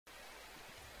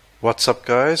What's up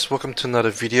guys, welcome to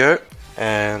another video,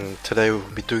 and today we'll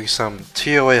be doing some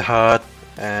ToA Hard,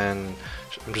 and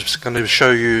I'm just going to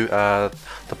show you the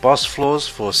boss floors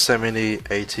for 70,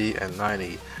 80 and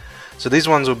 90. So these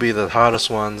ones will be the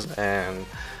hardest ones, and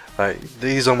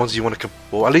these are ones you want to,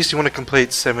 or at least you want to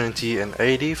complete 70 and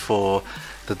 80 for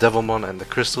the Devilmon and the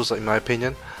crystals, in my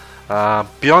opinion.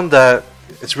 Beyond that,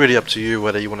 it's really up to you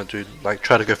whether you want to do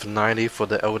try to go for 90 for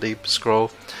the LD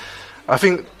scroll. I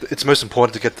think it's most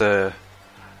important to get the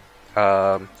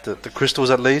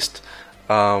crystals at least,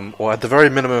 or at the very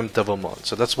minimum Devilmon.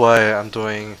 So that's why I'm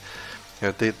doing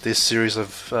this series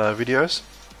of videos.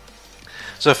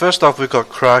 So first off, we've got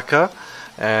Craka,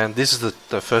 and this is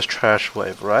the first trash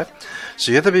wave, right?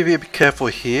 So you have to be careful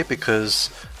here because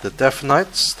the Death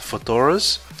Knights, the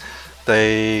Fedoras,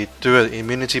 they do an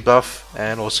immunity buff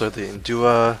and also the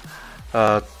Endure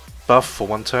buff for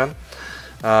one turn.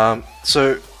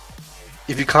 So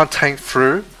if you can't tank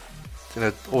through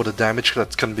all the damage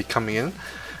that's going to be coming in,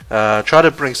 try to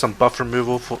bring some buff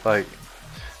removal for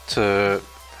so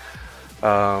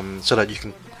that you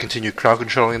can continue crowd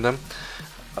controlling them.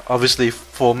 Obviously,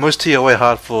 for most ToA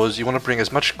hard floors, you want to bring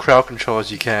as much crowd control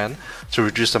as you can to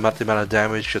reduce the amount of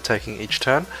damage you're taking each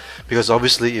turn, because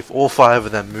obviously if all 5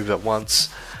 of them move at once,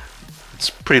 it's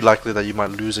pretty likely that you might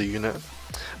lose a unit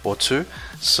or 2.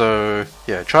 So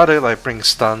yeah, try to bring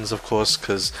stuns, of course,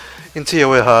 because in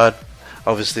ToA Hard,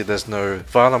 obviously there's no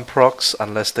violent procs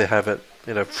unless they have it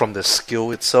from the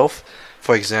skill itself.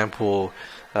 For example,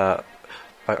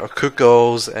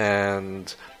 Akuko's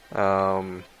and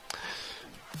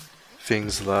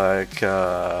things like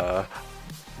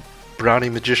Brownie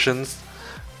Magicians.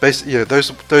 Basically,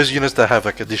 those units that have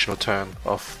additional turn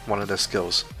of one of their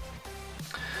skills.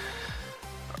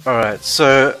 Alright,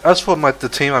 so as for the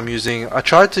team I'm using, I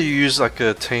tried to use a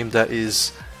team that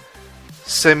is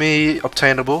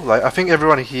semi-obtainable. I think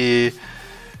everyone here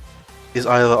is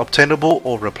either obtainable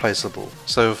or replaceable.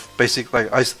 So basically,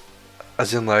 let's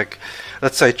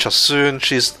say Chasun,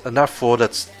 she's a nat 4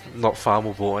 that's not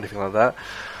farmable or anything like that,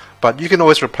 but you can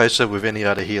always replace her with any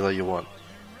other healer you want.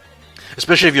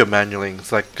 Especially if you're manualing,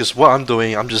 because what I'm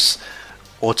doing, I'm just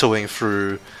autoing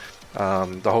through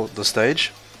the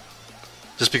stage.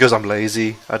 Just because I'm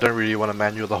lazy, I don't really want to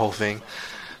manual the whole thing.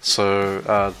 So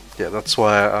yeah, that's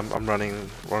why I'm running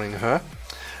her.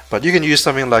 But you can use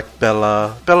something like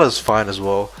Bella. Bella is fine as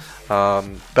well.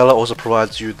 Bella also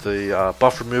provides you the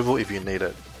buff removal if you need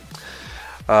it.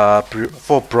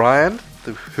 For Brian,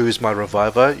 who is my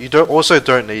reviver, you also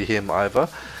don't need him either.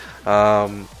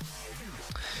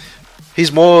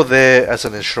 He's more there as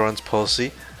an insurance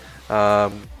policy.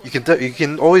 You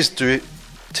can always do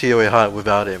ToA Hard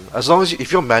without him, as long as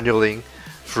if you're manualing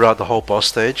throughout the whole boss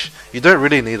stage, you don't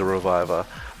really need a reviver.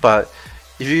 But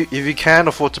if you can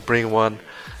afford to bring one,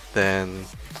 then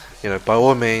by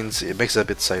all means it makes it a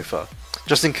bit safer,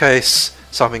 just in case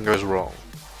something goes wrong.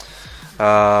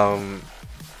 But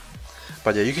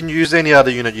yeah, you can use any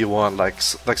other unit you want, like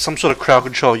some sort of crowd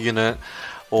control unit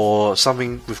or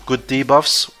something with good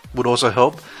debuffs would also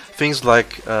help. Things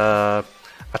like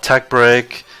attack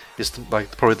break is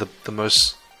probably the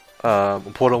most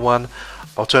important one.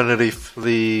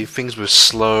 Alternatively, things with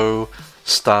slow,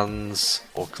 stuns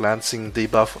or glancing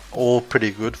debuff, all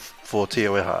pretty good for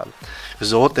ToA Hard,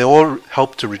 because they all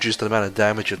help to reduce the amount of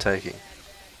damage you're taking.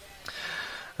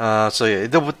 So yeah,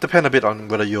 it would depend a bit on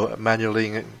whether you're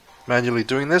manually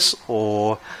doing this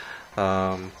or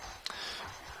just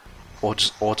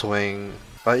autoing.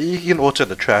 You can auto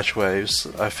the trash waves.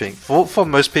 I think for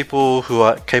most people who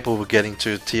are capable of getting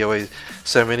to ToA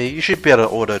 70, you should be able to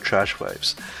auto trash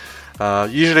waves.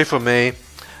 Usually for me,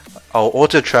 I'll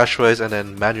auto trash waves and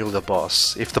then manual the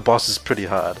boss if the boss is pretty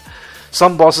hard.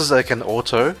 Some bosses I can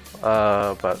auto,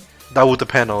 but that will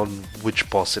depend on which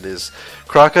boss it is.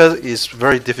 Craka is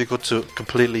very difficult to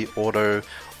completely auto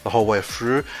the whole way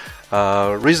through.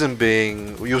 Reason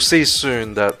being, you'll see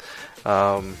soon that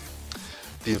the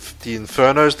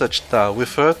Infernos that are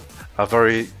with her are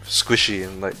very squishy,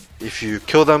 and if you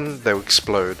kill them, they will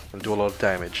explode and do a lot of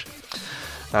damage.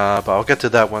 But I'll get to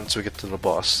that once we get to the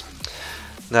boss.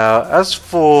 Now, as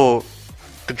for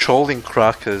controlling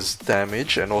Kraka's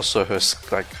damage and also her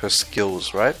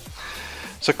skills, right?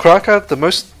 So Craka, the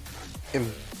most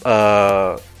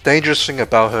dangerous thing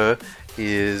about her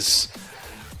is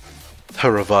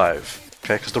her revive.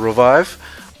 Okay, because the revive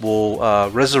will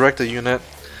resurrect the unit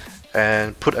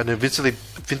and put an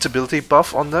invincibility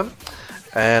buff on them,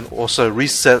 and also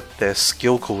reset their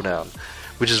skill cooldown,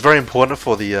 which is very important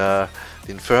for the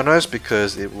Infernos,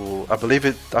 because it will, I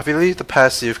believe the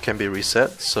passive can be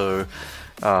reset, so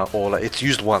or it's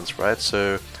used once, right?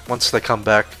 So once they come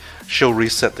back, she'll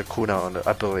reset the cooldown on it,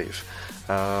 I believe.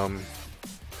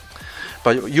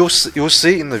 But you'll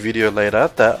see in the video later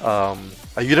that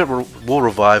a unit will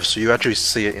revive, so you actually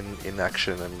see it in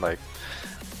action, and like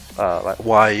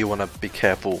why you want to be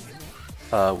careful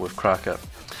with Craka.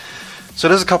 So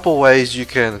there's a couple ways you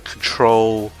can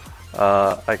control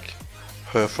like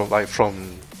her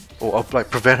from or like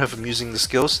prevent her from using the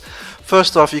skills.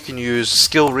 First off, you can use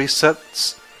skill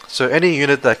resets. So any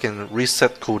unit that can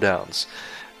reset cooldowns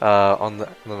on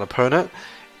an opponent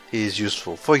is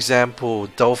useful. For example,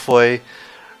 Delphoy,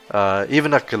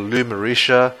 even like a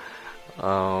Lumarisha.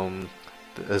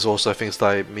 There's also things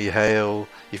like Mihail,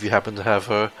 if you happen to have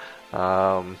her.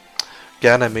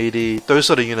 Ganymede, those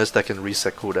sort of units that can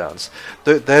reset cooldowns.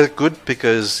 They're good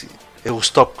because it will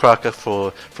stop Craka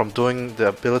from doing the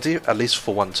ability at least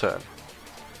for one turn.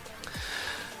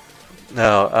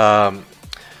 Now,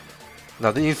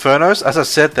 now the Infernos, as I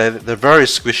said, they're very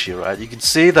squishy, right? You can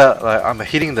see that like, I'm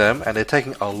hitting them and they're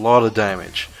taking a lot of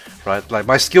damage, right? Like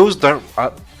my skills don't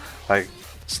like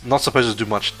not supposed to do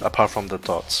much apart from the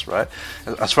dots, right?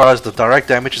 As far as the direct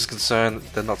damage is concerned,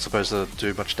 they're not supposed to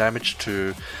do much damage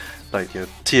to like your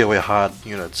ToA Hard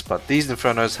units, but these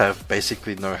Infernos have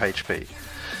basically no HP.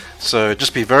 So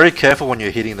just be very careful when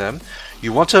you're hitting them.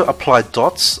 You want to apply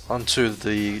dots onto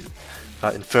the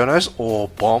Infernos, or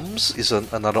bombs is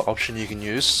another option you can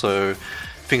use. So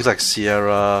things like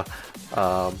Sierra,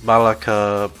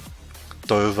 Malaka,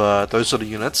 Dover, those sort of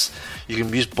units, you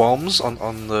can use bombs on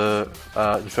the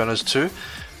Infernos too,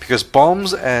 because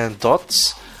bombs and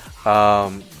dots,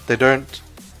 they don't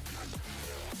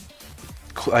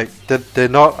they're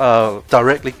not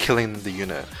directly killing the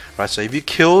unit, right? So if you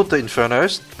kill the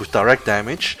Infernos with direct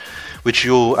damage, which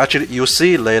you'll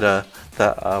see later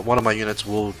that one of my units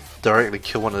will directly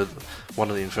kill one of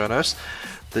the Infernos,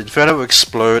 the Inferno will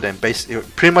explode and basically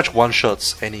pretty much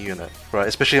one-shots any unit, right?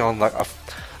 Especially on like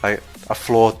a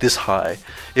floor this high.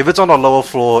 If it's on a lower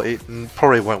floor, it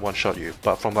probably won't one-shot you,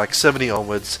 but from like 70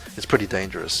 onwards, it's pretty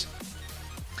dangerous.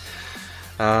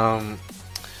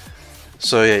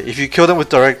 So yeah, if you kill them with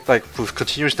direct, like with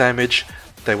continuous damage,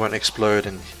 they won't explode,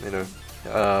 and you know,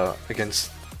 against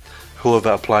whoever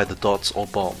applied the dots or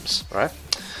bombs, right?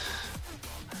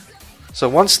 So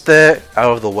once they're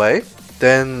out of the way,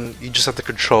 then you just have to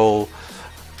control,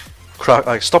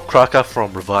 stop Craka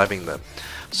from reviving them.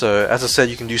 So as I said,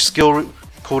 you can do skill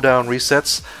cooldown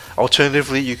resets.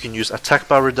 Alternatively, you can use attack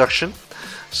bar reduction.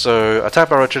 So attack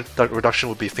bar reduction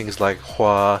would be things like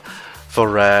Hua,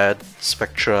 Varad,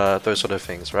 Spectra, those sort of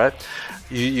things, right?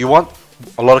 You want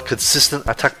a lot of consistent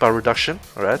attack bar reduction,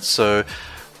 right? So,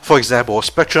 for example,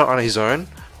 Spectra on his own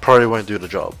probably won't do the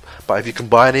job, but if you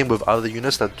combine him with other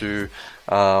units that do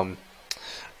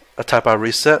attack bar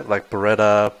reset, like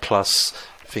Beretta plus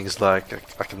things like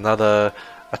another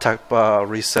attack bar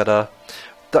resetter,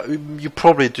 that you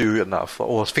probably do enough.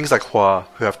 Or things like Hua,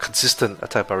 who have consistent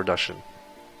attack bar reduction.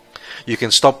 You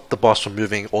can stop the boss from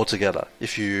moving altogether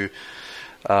if your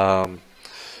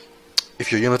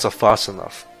units are fast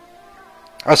enough.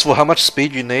 As for how much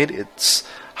speed you need, it's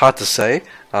hard to say.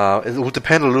 It will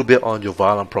depend a little bit on your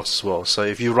violent procs as well. So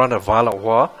if you run a violent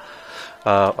Hua,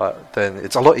 then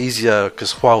it's a lot easier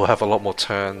because Hua will have a lot more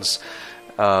turns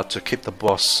to keep the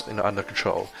boss under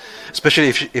control. Especially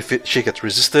if she gets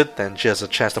resisted, then she has a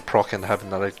chance to proc and have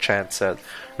another chance at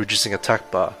reducing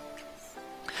attack bar.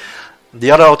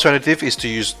 The other alternative is to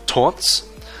use taunts.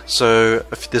 So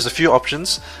there's a few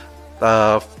options.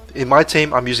 In my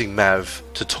team, I'm using Mav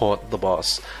to taunt the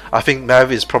boss. I think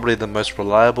Mav is probably the most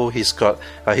reliable. He's got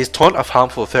his taunt of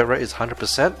harmful effect rate is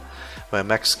 100% when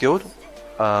max skilled,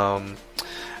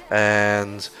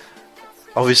 and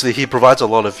obviously he provides a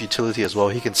lot of utility as well.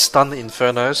 He can stun the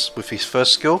Infernos with his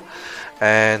first skill,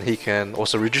 and he can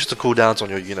also reduce the cooldowns on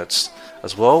your units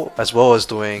as well as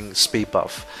doing speed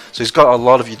buff. So he's got a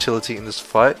lot of utility in this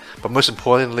fight, but most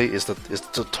importantly is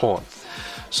the taunt.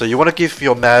 So you want to give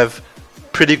your Mav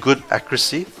pretty good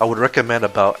accuracy. I would recommend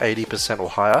about 80% or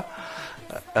higher,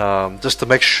 just to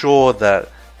make sure that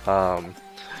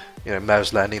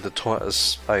Mav's landing the taunt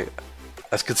as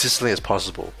consistently as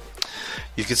possible.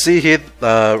 You can see here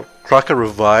Craka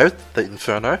revived the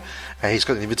Inferno, and he's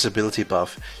got an invincibility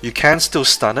buff. You can still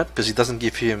stun it because he doesn't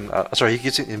give him he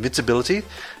gives him invincibility,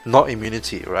 not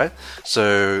immunity, right?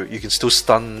 So you can still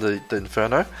stun the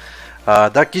Inferno.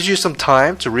 That gives you some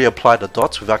time to reapply the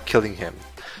dots without killing him.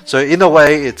 So in a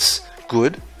way, it's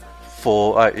good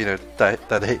for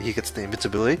that he gets the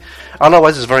invincibility.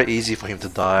 Otherwise, it's very easy for him to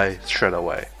die straight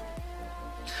away.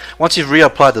 Once you've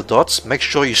reapplied the dots, make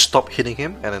sure you stop hitting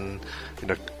him and then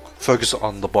focus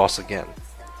on the boss again.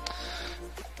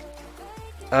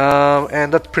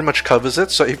 And that pretty much covers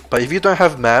it. So, but if you don't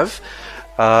have Mav,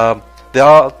 there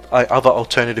are other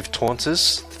alternative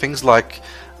taunters. Things like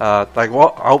the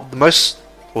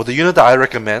unit that I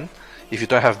recommend if you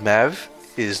don't have Mav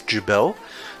is Jubel.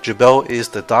 Jubel is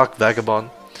the Dark Vagabond,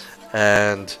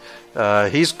 and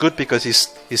he's good because his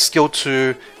skill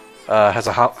 2 has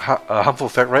a harmful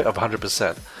effect rate of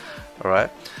 100%. Alright,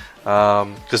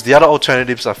 because the other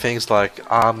alternatives are things like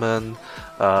Armon,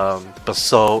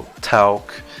 Basalt,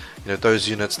 Talc, those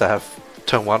units that have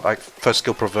turn 1 like first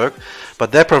skill provoke,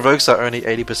 but their provokes are only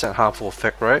 80% harmful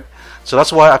effect rate. So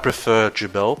that's why I prefer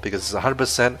Jubel, because it's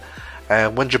 100%,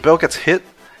 and when Jubel gets hit,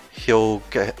 he'll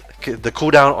get the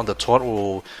cooldown on the taunt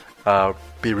will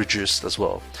be reduced as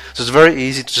well. So it's very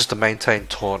easy to maintain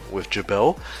taunt with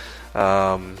Jubel,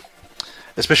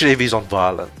 especially if he's on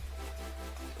Violent.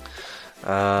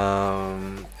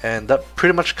 And that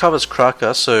pretty much covers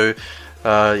Craka. So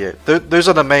yeah, those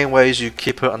are the main ways you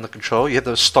keep her under control. You have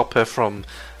to stop her from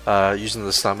using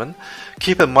the summon.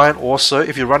 Keep in mind also,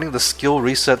 if you're running the skill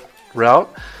reset route,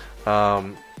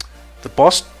 the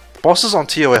bosses on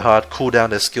ToA Hard cool down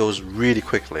their skills really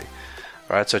quickly.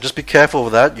 Alright, so just be careful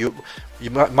with that. You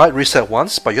might reset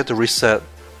once, but you have to reset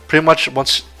pretty much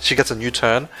once she gets a new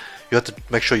turn. You have to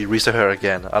make sure you reset her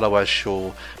again, otherwise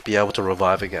she'll be able to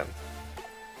revive again.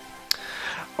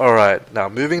 Alright, now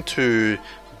moving to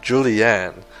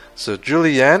Julianne. So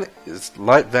Julianne is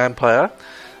light vampire,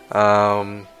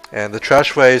 and the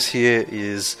trash waves here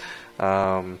is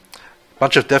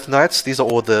bunch of Death Knights. These are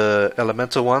all the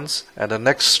elemental ones, and the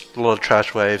next lot of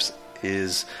trash waves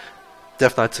is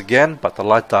Death Knights again, but the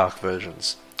light dark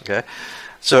versions. Okay,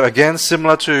 so again,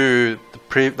 similar to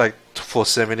the like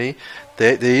 470,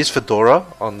 there is Fedora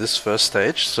on this first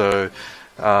stage. So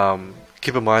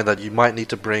keep in mind that you might need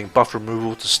to bring buff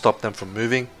removal to stop them from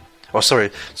moving, or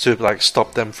sorry, to like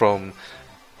stop them from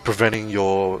preventing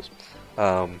your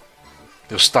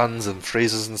stuns and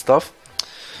freezes and stuff.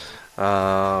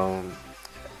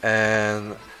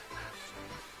 And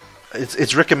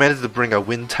it's recommended to bring a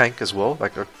wind tank as well,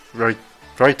 like a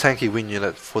very tanky wind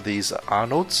unit for these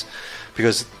Arnolds,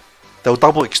 because they'll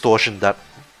double extortion that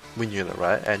wind unit,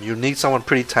 right? And you need someone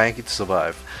pretty tanky to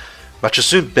survive. But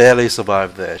Chasun barely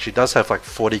survived there. She does have like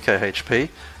 40k HP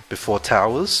before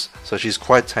towers, so she's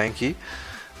quite tanky.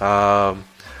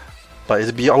 But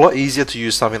it'd be a lot easier to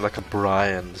use something like a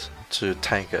Brian to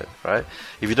tank it, right?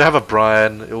 If you don't have a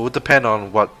Brian, it will depend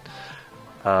on what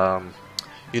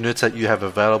units that you have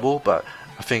available, but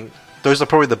I think those are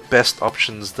probably the best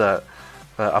options that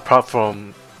apart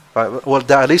from well,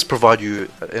 that at least provide you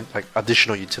like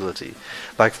additional utility.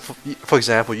 Like for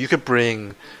example, you could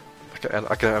bring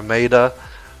like an Ameda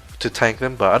to tank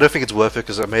them, but I don't think it's worth it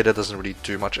because Ameda doesn't really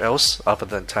do much else other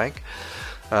than tank.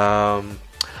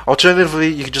 Alternatively,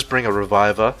 you could just bring a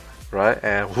Reviver, right?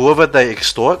 And whoever they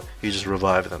extort, you just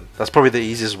revive them. That's probably the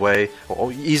easiest way,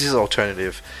 or easiest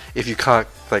alternative if you can't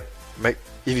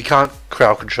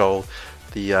crowd control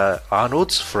the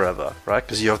Arnolds forever, right?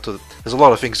 Because you have to. There's a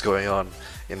lot of things going on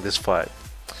in this fight,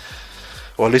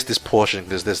 or at least this portion.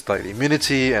 There's like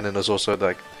immunity, and then there's also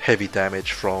like heavy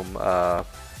damage from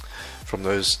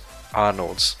those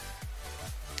Arnolds,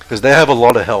 because they have a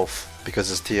lot of health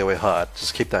because it's ToA Hard.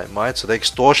 Just keep that in mind. So the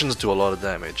extortions do a lot of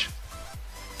damage.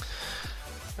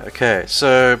 Okay,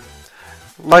 so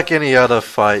like any other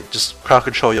fight, just crowd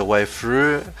control your way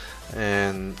through,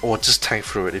 or just tank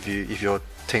through it if your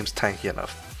team's tanky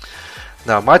enough.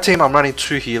 Now my team, I'm running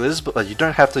 2 healers, but you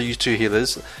don't have to use 2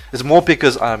 healers. It's more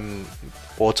because I'm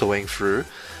autoing through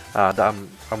that I'm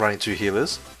running 2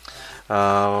 healers.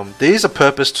 There is a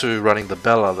purpose to running the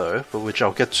Bella though, but which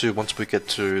I'll get to once we get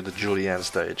to the Julianne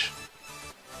stage.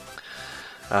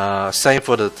 Same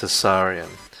for the Thessarian.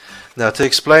 Now to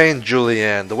explain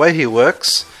Julianne, the way he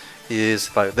works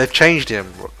is like they've changed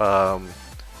him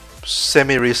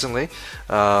semi-recently,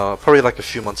 probably like a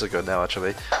few months ago now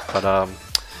actually, but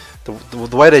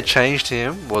the way they changed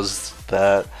him was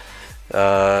that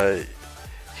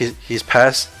his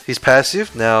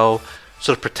passive now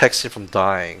sort of protects him from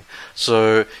dying.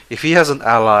 So if he has an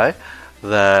ally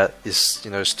that is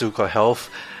still got health,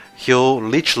 he'll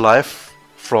leech life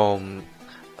from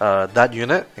that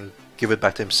unit and give it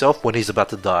back to himself when he's about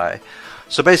to die.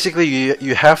 So basically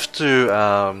you have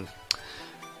to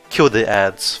kill the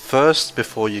ads first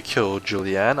before you kill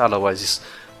Julianne, otherwise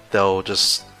they'll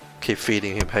just keep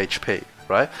feeding him HP,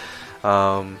 right?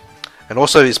 And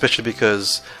also especially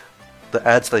because the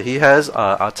ads that he has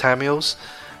are Artamiels,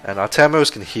 and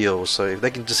Artamiels can heal, so if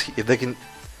they can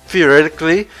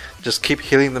theoretically just keep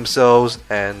healing themselves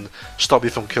and stop you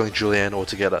from killing Julianne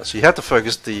altogether. So you have to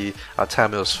focus the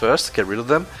Artamiels first, get rid of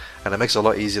them, and it makes it a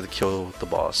lot easier to kill the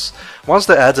boss. Once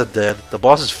the ads are dead, the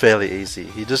boss is fairly easy.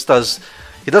 He does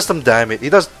some damage. He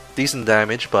does decent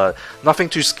damage, but nothing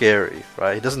too scary,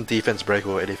 right? He doesn't defense break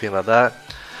or anything like that.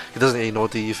 He doesn't ignore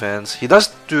defense. He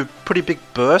does do pretty big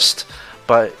burst,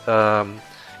 but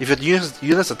if your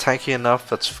units are tanky enough,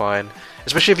 that's fine.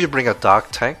 Especially if you bring a dark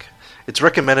tank. It's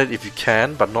recommended if you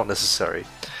can, but not necessary.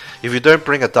 If you don't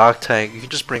bring a dark tank, you can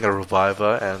just bring a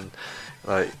reviver, and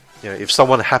if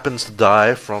someone happens to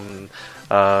die from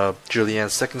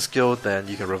Julianne's second skill, then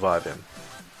you can revive him.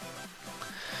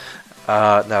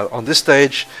 Now on this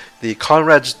stage, the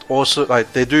Conrads also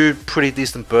they do pretty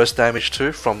decent burst damage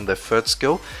too from their third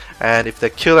skill, and if they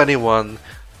kill anyone,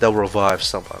 they'll revive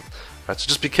someone. Right, so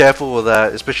just be careful with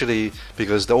that, especially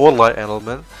because they're all light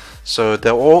element, so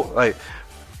they're all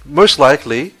most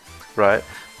likely, right?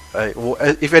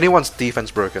 If anyone's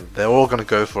defense broken, they're all gonna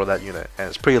go for that unit, and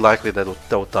it's pretty likely that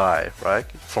they'll die, right?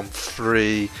 From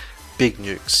 3 big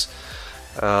nukes,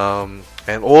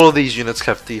 and all of these units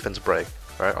have defense break,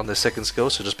 right, on their second skill.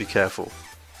 So just be careful.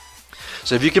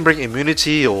 So if you can bring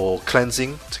immunity or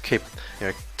cleansing to keep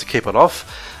it off,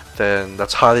 then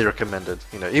that's highly recommended.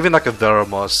 Even like a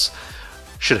Veramos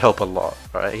should help a lot,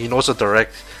 right? You can also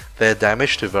direct their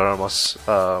damage to Veramos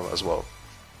as well.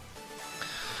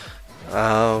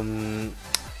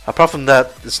 Apart from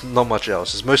that, there's not much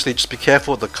else. It's mostly just be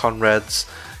careful with the Conrads,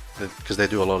 because they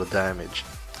do a lot of damage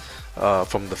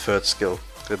from the third skill.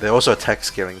 They're also attack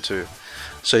scaling too.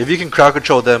 So if you can crowd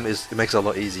control them, it makes it a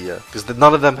lot easier, because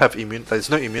none of them have there's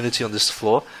no immunity on this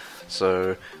floor,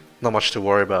 so not much to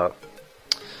worry about.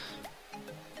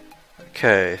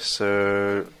 Okay,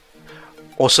 so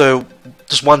also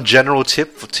just one general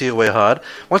tip for ToA Hard.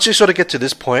 Once you sort of get to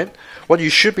this point, what you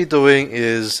should be doing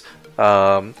is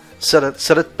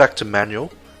set it back to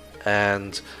manual,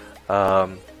 and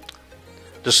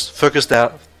just focus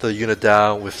the unit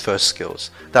down with first skills.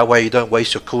 That way you don't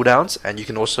waste your cooldowns, and you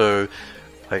can also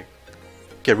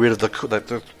get rid of the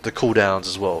cooldowns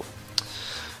as well.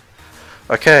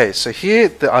 Okay, so here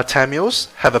the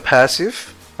Artamials have a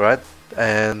passive, right?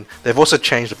 And they've also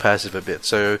changed the passive a bit.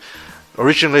 So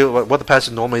originally, what the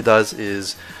passive normally does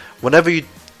is, whenever you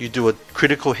do a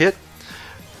critical hit,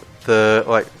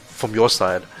 from your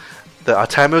side, the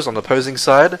Artamials on the opposing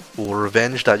side will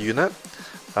revenge that unit,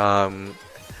 and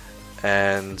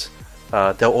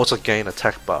they'll also gain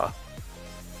attack bar.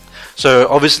 So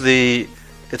obviously,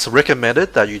 it's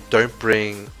recommended that you don't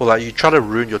bring, or you try to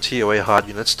ruin your ToA Hard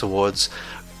units towards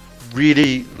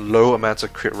really low amounts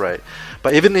of crit rate.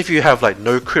 But even if you have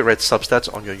no crit rate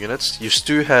substats on your units, you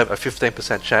still have a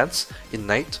 15% chance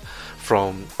innate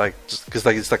from because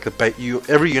it's like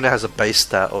every unit has a base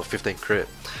stat of 15 crit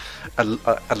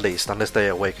at least, unless they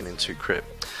awaken into crit.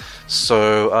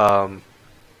 So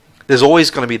there's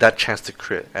always going to be that chance to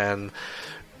crit, and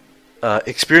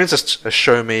experience has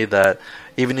shown me that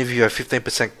even if you have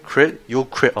 15% crit, you'll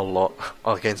crit a lot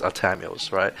against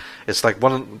Artamials, right? It's like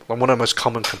one of the most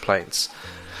common complaints.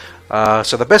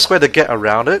 So the best way to get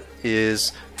around it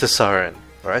is Tessarian,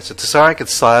 right? So Tessarian can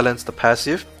silence the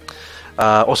passive.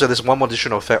 Also, there's one more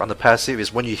additional effect on the passive,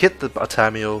 is when you hit the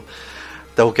Artamial,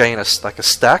 they'll gain a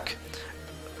stack,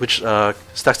 which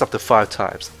stacks up to 5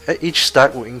 times. Each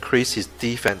stack will increase his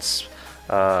defense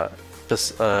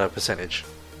percentage.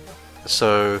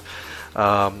 So,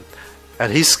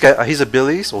 and his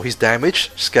abilities or his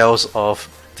damage scales off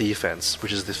defense,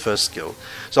 which is the first skill.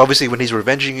 So obviously, when he's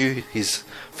revenging you, his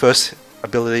first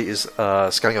ability is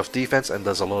scaling off defense and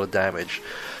does a lot of damage.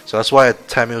 So that's why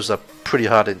Artamials are pretty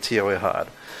hard in ToA Hard.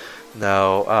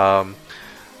 Now,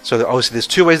 so obviously there's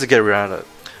 2 ways to get around it.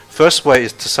 First way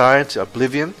is Tessarian to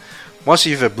Oblivion. Once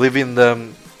you've Oblivion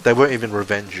them, they won't even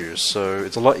revenge you, so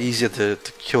it's a lot easier to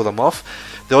kill them off.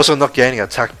 They're also not gaining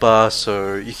attack bar,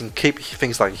 so you can keep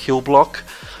things like heal block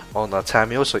on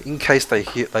Artamial, so in case they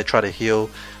try to heal,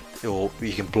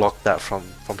 you can block that from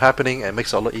happening, and it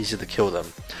makes it a lot easier to kill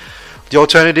them. The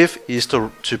alternative is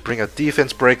to bring a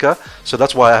defense breaker, so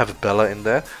that's why I have Bella in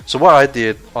there. So what I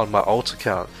did on my alt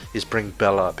account is bring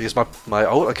Bella, because my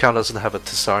alt account doesn't have a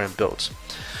Tessarian built.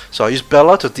 So I use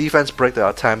Bella to defense break the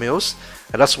Artamials,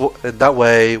 and that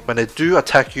way when they do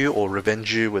attack you or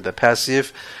revenge you with their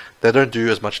passive, they don't do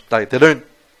as much, they don't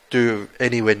do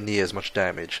anywhere near as much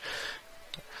damage.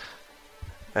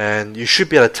 And you should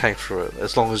be able to tank through it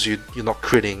as long as you're not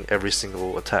critting every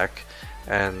single attack.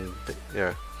 And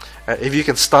if you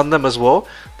can stun them as well,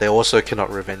 they also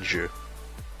cannot revenge you.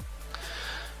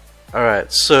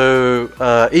 Alright,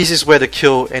 so easiest way to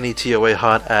kill any ToA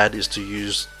Hard ad is to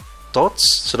use dots.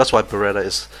 So that's why Beretta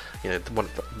is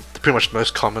pretty much the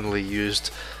most commonly used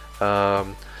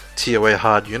ToA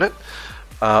Hard unit.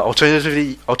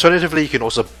 Alternatively, you can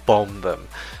also bomb them.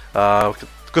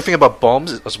 Good thing about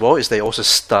bombs as well is they also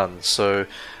stun. So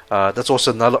that's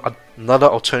also another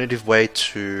alternative way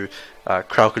to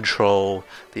crowd control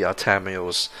the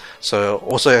Artamials. So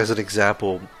also as an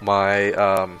example, my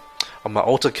on my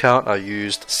alt account I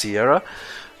used Sierra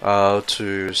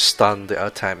to stun the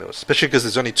Artamials, especially because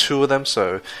there's only 2 of them.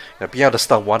 So being able to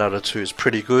stun 1 out of 2 is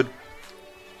pretty good.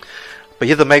 But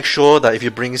you have to make sure that if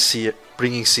you're bringing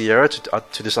Sierra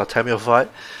to this Artamial fight,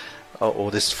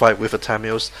 or this fight with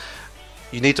Artamials,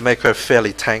 you need to make her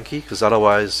fairly tanky, because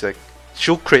otherwise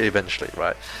she'll crit eventually,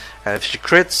 right? And if she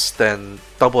crits, then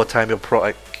double Artamial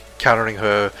countering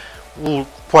her will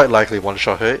quite likely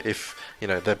one-shot her if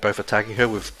they're both attacking her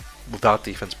without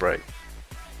defense break.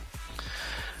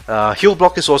 Heal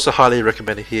block is also highly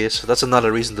recommended here, so that's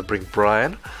another reason to bring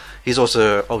Brian. He's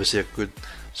also obviously a good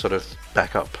sort of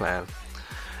backup plan.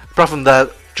 Apart from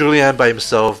that, Julianne by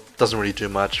himself doesn't really do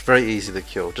much. Very easy to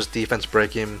kill. Just defense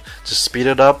break him to speed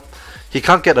it up. He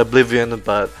can't get Oblivion,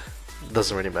 but it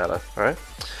doesn't really matter. Alright?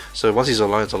 So once he's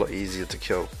alone, it's a lot easier to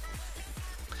kill.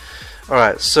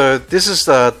 Alright, so this is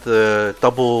the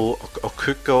double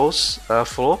Okuk goals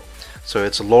floor. So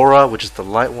it's Lora, which is the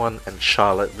light one, and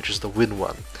Charlotte, which is the wind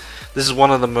one. This is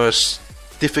one of the most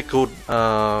difficult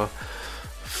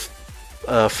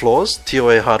floors,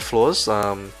 ToA hard floors,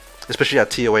 especially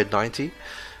at ToA 90.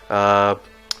 The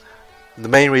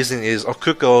main reason is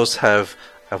Okuk goals have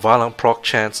a violent proc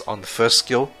chance on the first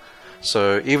skill.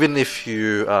 So even if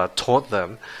you taunt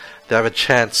them, they have a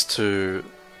chance to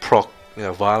proc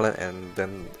violent and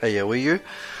then AoE you.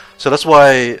 So that's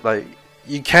why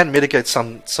you can mitigate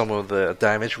some of the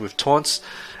damage with taunts,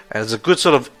 and it's a good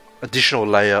sort of additional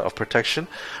layer of protection,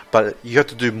 but you have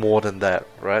to do more than that,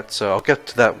 right? So I'll get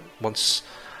to that once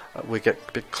we get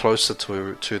a bit closer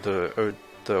to the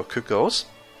Okuk goals.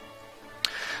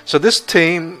 So this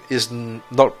team is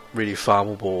not really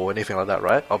farmable or anything like that,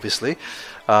 right? Obviously,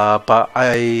 but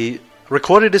I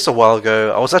recorded this a while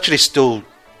ago. I was actually still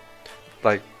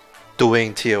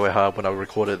doing ToA Hard when I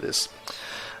recorded this.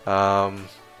 One,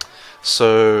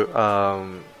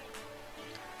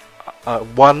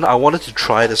 I wanted to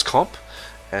try this comp,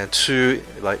 and 2,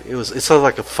 it's sort of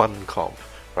like a fun comp,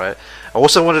 right? I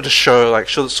also wanted to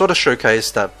sort of showcase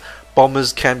that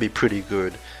bombers can be pretty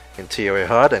good in ToA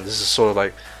Hard, and this is sort of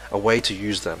like a way to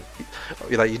use them.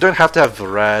 You don't have to have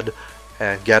Varad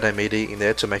and Ganymede in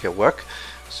there to make it work.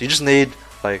 So you just need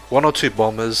 1 or 2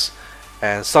 bombers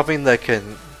and something that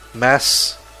can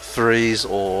mass freeze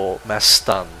or mass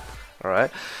stun.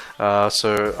 Alright,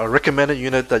 so a recommended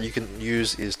unit that you can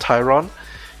use is Tyron.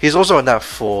 He's also a nat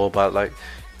 4, but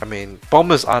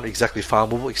bombers aren't exactly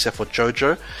farmable except for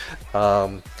Jojo.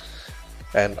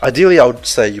 And ideally I would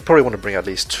say you probably want to bring at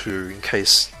least 2 in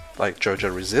case Jojo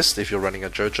resists, if you're running a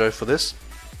Jojo for this.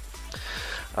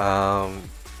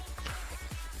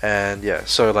 And yeah,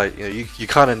 so you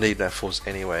kind of need nat 4s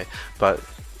anyway. But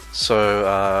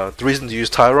so the reason to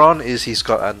use Tyron is he's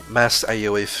got a mass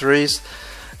AoE 3s,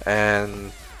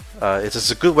 and it's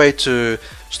a good way to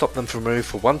stop them from moving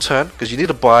for 1 turn, because you need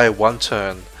to buy 1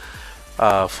 turn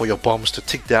for your bombs to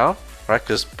tick down, right?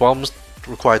 Because bombs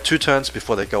require 2 turns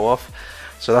before they go off.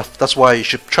 So that's why you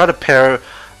should try to pair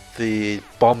the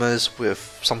bombers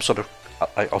with some sort of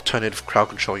alternative crowd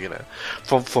control unit.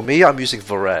 For me, I'm using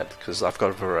Varad because I've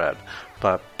got Varad.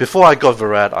 But before I got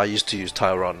Varad, I used to use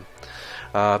Tyron.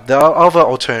 There are other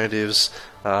alternatives.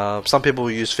 Some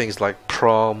people use things like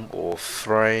Prom or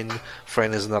Thrain.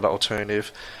 Thrain is another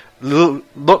alternative.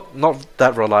 Not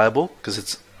that reliable because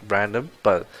it's random,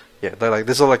 but yeah,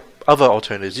 there's other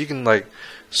alternatives. You can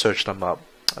search them up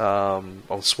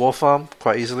on Swore Farm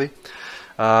quite easily.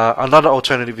 Another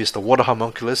alternative is the Water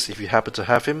Homunculus if you happen to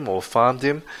have him or farmed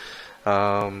him,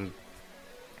 because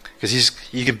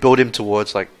you can build him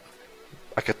towards like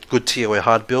a good ToA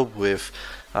hard build with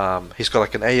he's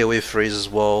got an AoE freeze as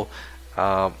well,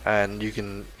 and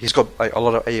he's got a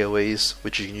lot of AoEs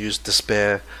which you can use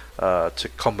Despair to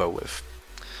combo with.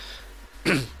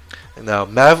 Now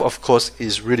Mav of course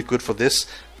is really good for this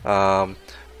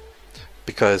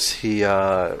because he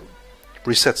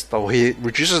he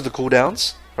reduces the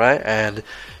cooldowns, right, and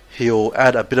he'll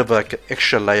add a bit of an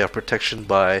extra layer of protection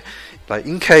by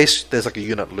in case there's a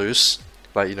unit loose,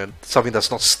 something that's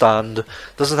not stunned,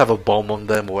 doesn't have a bomb on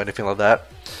them or anything like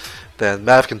that, then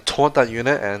Mav can taunt that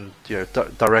unit and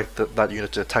direct that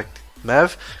unit to attack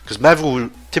Mav, because Mav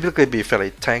will typically be fairly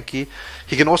tanky.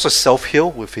 He can also self-heal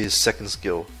with his second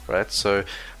skill, right? So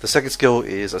the second skill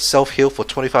is a self-heal for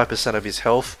 25% of his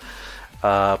health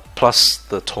plus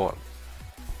the taunt.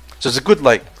 So it's a good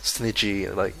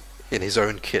synergy in his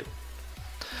own kit.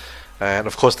 And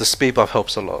of course the speed buff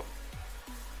helps a lot.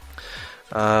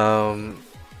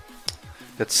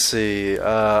 Let's see.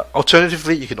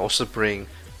 Alternatively, you can also bring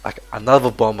like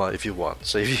another bomber if you want.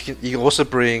 So if you can also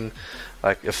bring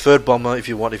like a third bomber if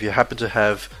you want, if you happen to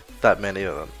have that many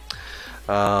of them.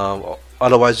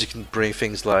 Otherwise, you can bring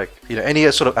things like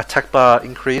any sort of attack bar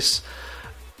increase.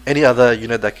 Any other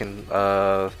unit that can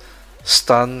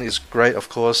stun is great, of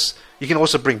course. You can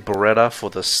also bring Beretta for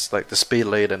this, like the speed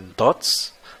lead and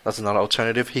dots. That's another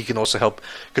alternative. He can also help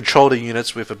control the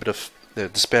units with a bit of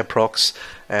despair procs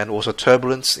and also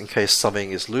turbulence in case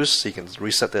something is loose. So you can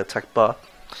reset the attack bar.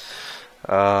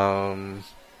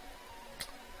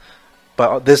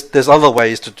 But there's other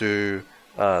ways to do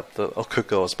the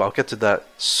Okukos, but I'll get to that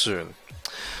soon.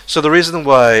 So the reason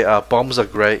why bombs are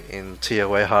great in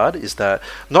ToA Hard is that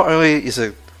not only is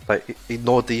it like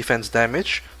ignore defense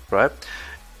damage, right?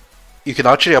 You can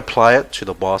actually apply it to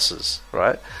the bosses,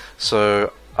 right?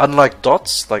 So unlike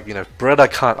dots, like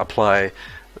Beretta can't apply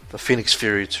the Phoenix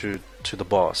Fury to the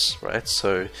boss, right?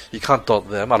 So you can't dot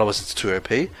them, otherwise it's too OP.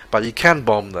 But you can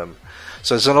bomb them.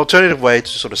 So it's an alternative way to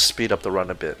sort of speed up the run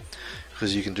a bit,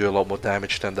 because you can do a lot more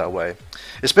damage to them that way.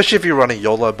 Especially if you're running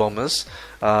YOLO bombers.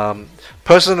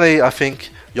 Personally, I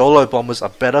think YOLO bombers are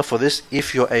better for this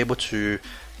if you're able to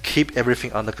keep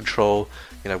everything under control,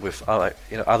 with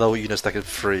other units that can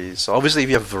freeze. So obviously, if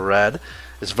you have Varad,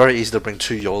 it's very easy to bring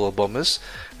 2 YOLO bombers,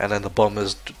 and then the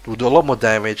bombers will do a lot more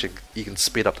damage, and you can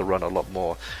speed up the run a lot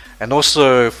more. And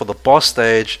also for the boss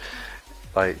stage,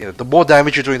 like the more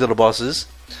damage you're doing to the bosses,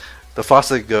 the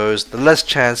faster it goes, the less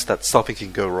chance that something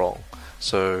can go wrong.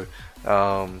 So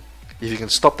if you can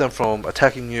stop them from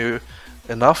attacking you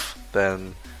enough,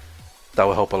 then that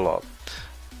will help a lot.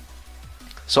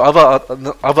 So other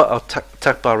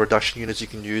attack bar reduction units you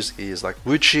can use is like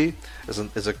Wuchi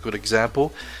is a good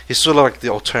example. He's sort of like the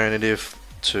alternative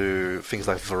to things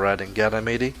like Varad and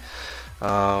Ganymede.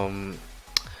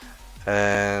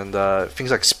 And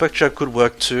things like Spectra could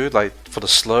work too, like for the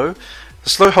slow. The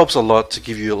slow helps a lot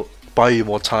to buy you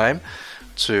more time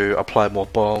to apply more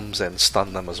bombs and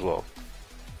stun them as well.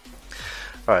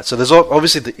 Alright, so there's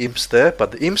obviously the imps there,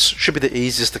 but the imps should be the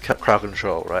easiest to crowd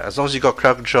control, right? As long as you got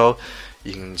crowd control,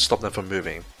 you can stop them from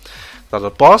moving. Now the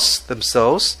boss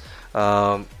themselves,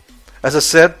 as I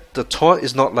said, the taunt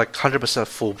is not like 100%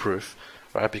 foolproof,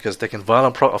 right? Because they can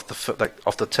violent proc off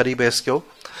the teddy bear skill,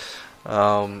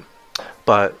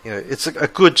 but it's a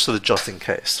good sort of just in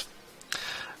case.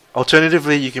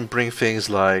 Alternatively, you can bring things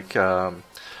like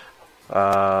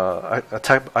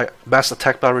mass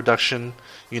attack bar reduction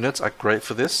units are great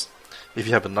for this if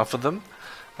you have enough of them.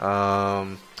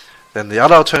 Then the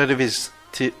other alternative is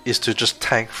to just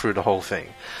tank through the whole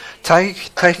thing.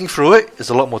 Tanking through it is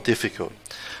a lot more difficult.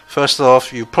 First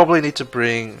off, you probably need to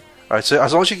bring. Alright, so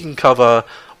as long as you can cover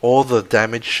all the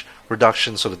damage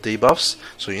reduction sort of debuffs,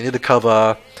 so you need to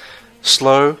cover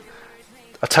slow,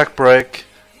 attack break,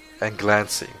 and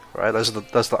glancing. Right,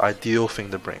 that's the ideal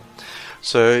thing to bring.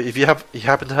 So if you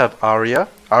happen to have Aria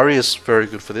is very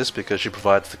good for this because she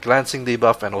provides the glancing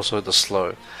debuff and also the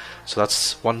slow. So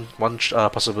that's one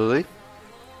possibility.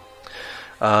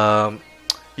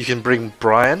 You can bring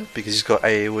Brian because he's got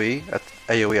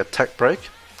AoE attack break.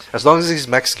 As long as he's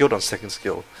max skilled on second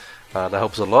skill, that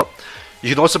helps a lot. You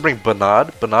can also bring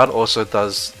Bernard. Bernard also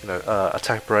does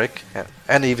attack break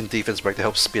and even defense break to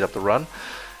help speed up the run,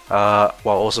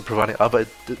 while also providing other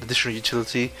additional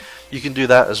utility. You can do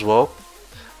that as well.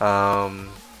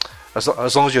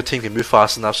 As long as your team can move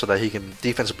fast enough so that he can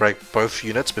defense break both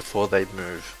units before they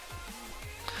move.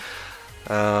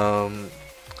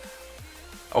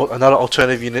 Another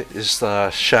alternative unit is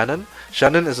Shannon.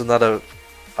 Shannon is another,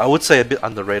 I would say, a bit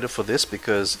underrated for this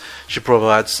because she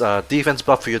provides defense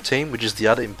buff for your team, which is the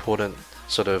other important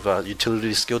sort of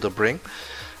utility skill to bring.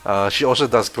 She also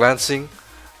does glancing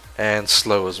and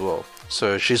slow as well.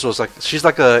 So she's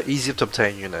like a easy to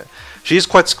obtain unit. She's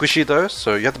quite squishy though,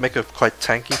 so you have to make her quite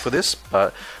tanky for this,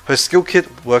 but her skill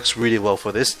kit works really well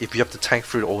for this if you have to tank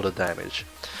through all the damage.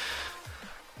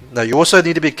 Now you also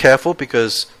need to be careful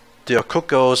because the Cook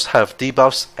Girls have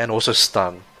debuffs and also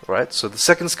stun, right? So the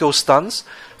second skill stuns,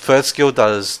 third skill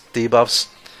does debuffs,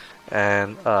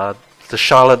 and the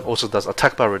Charlotte also does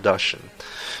attack bar reduction.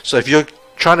 So if you're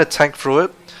trying to tank through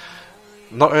it,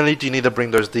 not only do you need to bring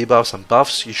those debuffs and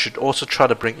buffs, you should also try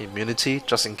to bring immunity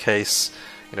just in case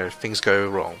things go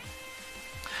wrong.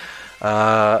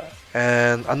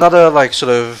 And another like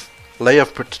sort of layer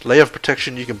of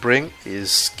protection you can bring is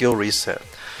skill reset.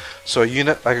 So a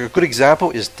unit like a good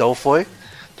example is Delphoy.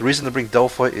 The reason to bring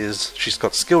Delphoy is she's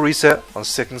got skill reset on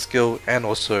second skill, and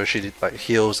also she like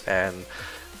heals and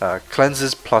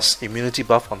cleanses plus immunity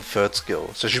buff on third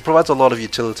skill. So she provides a lot of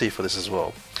utility for this as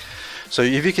well. So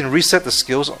if you can reset the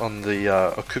skills on the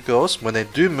Oku girls, when they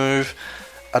do move,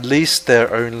 at least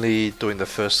they're only doing the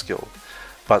first skill.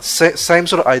 But same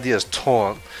sort of idea as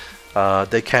taunt,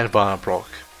 they can banana block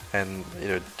and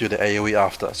do the AoE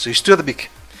after. So you still have to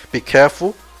be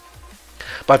careful.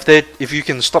 But if you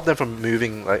can stop them from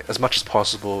moving like as much as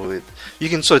possible, you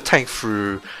can sort of tank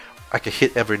through like a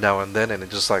hit every now and then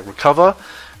just like recover,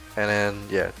 and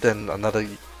then then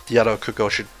the other Oku girl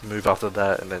should move after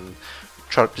that, and then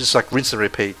try to just like rinse and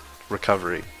repeat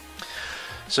recovery.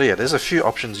 So yeah, there's a few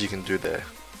options you can do there.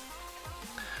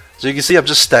 So you can see I'm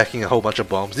just stacking a whole bunch of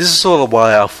bombs. This is sort of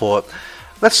why I thought,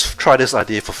 let's try this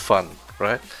idea for fun,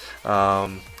 right?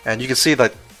 And you can see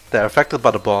that they're affected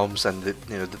by the bombs, and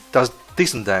it does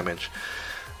decent damage.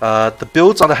 The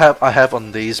builds I have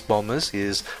on these bombers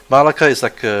is Malaka is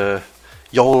like a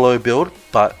YOLO build,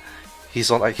 but he's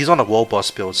on a wall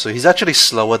boss build, so he's actually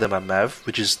slower than my Mav,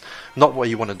 which is not what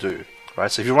you want to do,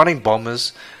 right? So if you're running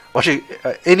bombers, actually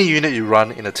any unit you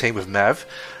run in a team with Mav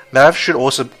should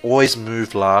also always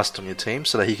move last on your team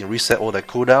so that he can reset all their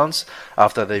cooldowns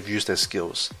after they've used their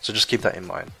skills. So just keep that in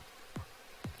mind.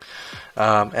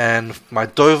 And my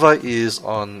Dova is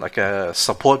on like a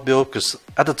support build, because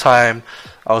at the time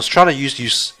I was trying to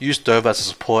use Dova as a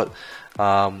support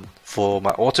for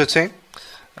my auto team.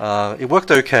 It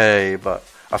worked okay, but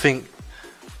I think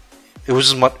it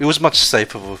was much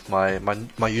safer with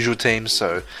my usual team.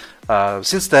 So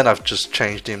since then I've just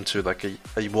changed him to like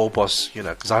a wall boss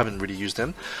unit, because I haven't really used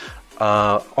him.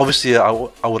 Obviously I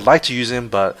would like to use him,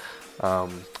 but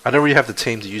I don't really have the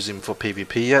team to use him for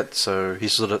PvP yet, so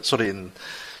he's sort of in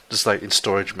just like in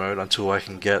storage mode until I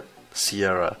can get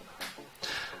Sierra.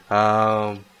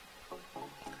 So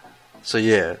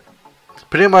yeah,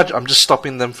 pretty much I'm just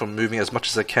stopping them from moving as much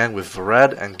as I can with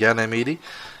Varad and Ganymede,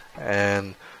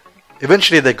 and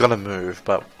eventually they're gonna move,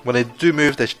 but when they do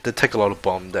move, they take a lot of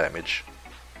bomb damage.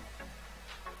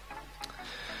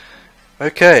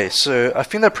 Okay, so I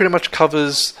think that pretty much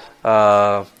covers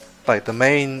like the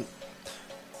main,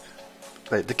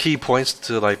 like the key points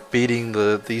to like beating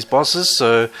these bosses.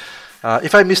 So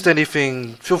if I missed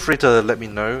anything, feel free to let me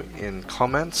know in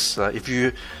comments. If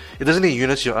there's any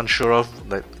units you're unsure of,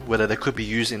 like whether they could be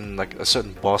used in like a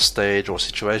certain boss stage or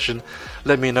situation,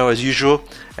 let me know as usual,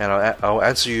 and I'll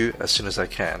answer you as soon as I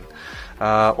can.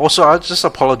 Also, I just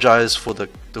apologize for the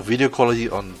video quality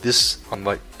on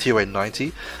like ToA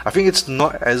 90. I think it's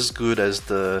not as good as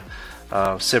the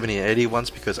 70 and 80 ones,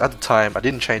 because at the time I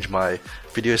didn't change my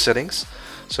video settings,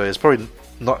 so it's probably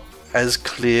not as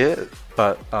clear.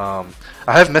 But I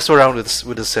have messed around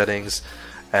with the settings,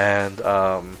 and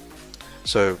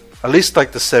so at least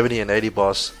like the 70 and 80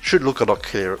 boss should look a lot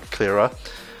clearer.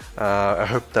 I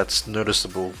hope that's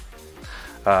noticeable,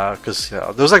 because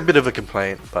there was like a bit of a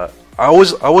complaint, but I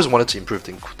always wanted to improve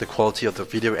the quality of the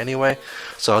video anyway.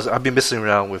 So I've been messing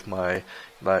around with my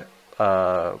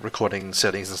recording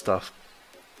settings and stuff.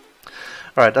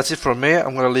 Alright, that's it from me.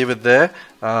 I'm gonna leave it there.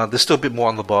 There's still a bit more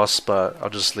on the boss, but I'll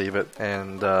just leave it,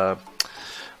 and I'll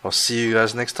see you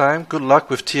guys next time. Good luck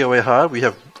with ToA Hard.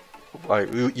 You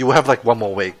will have like one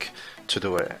more week to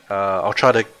do it. I'll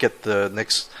try to get the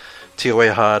next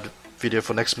ToA Hard video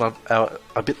for next month out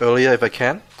a bit earlier if I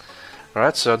can.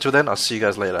 Alright, so until then, I'll see you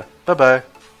guys later. Bye bye.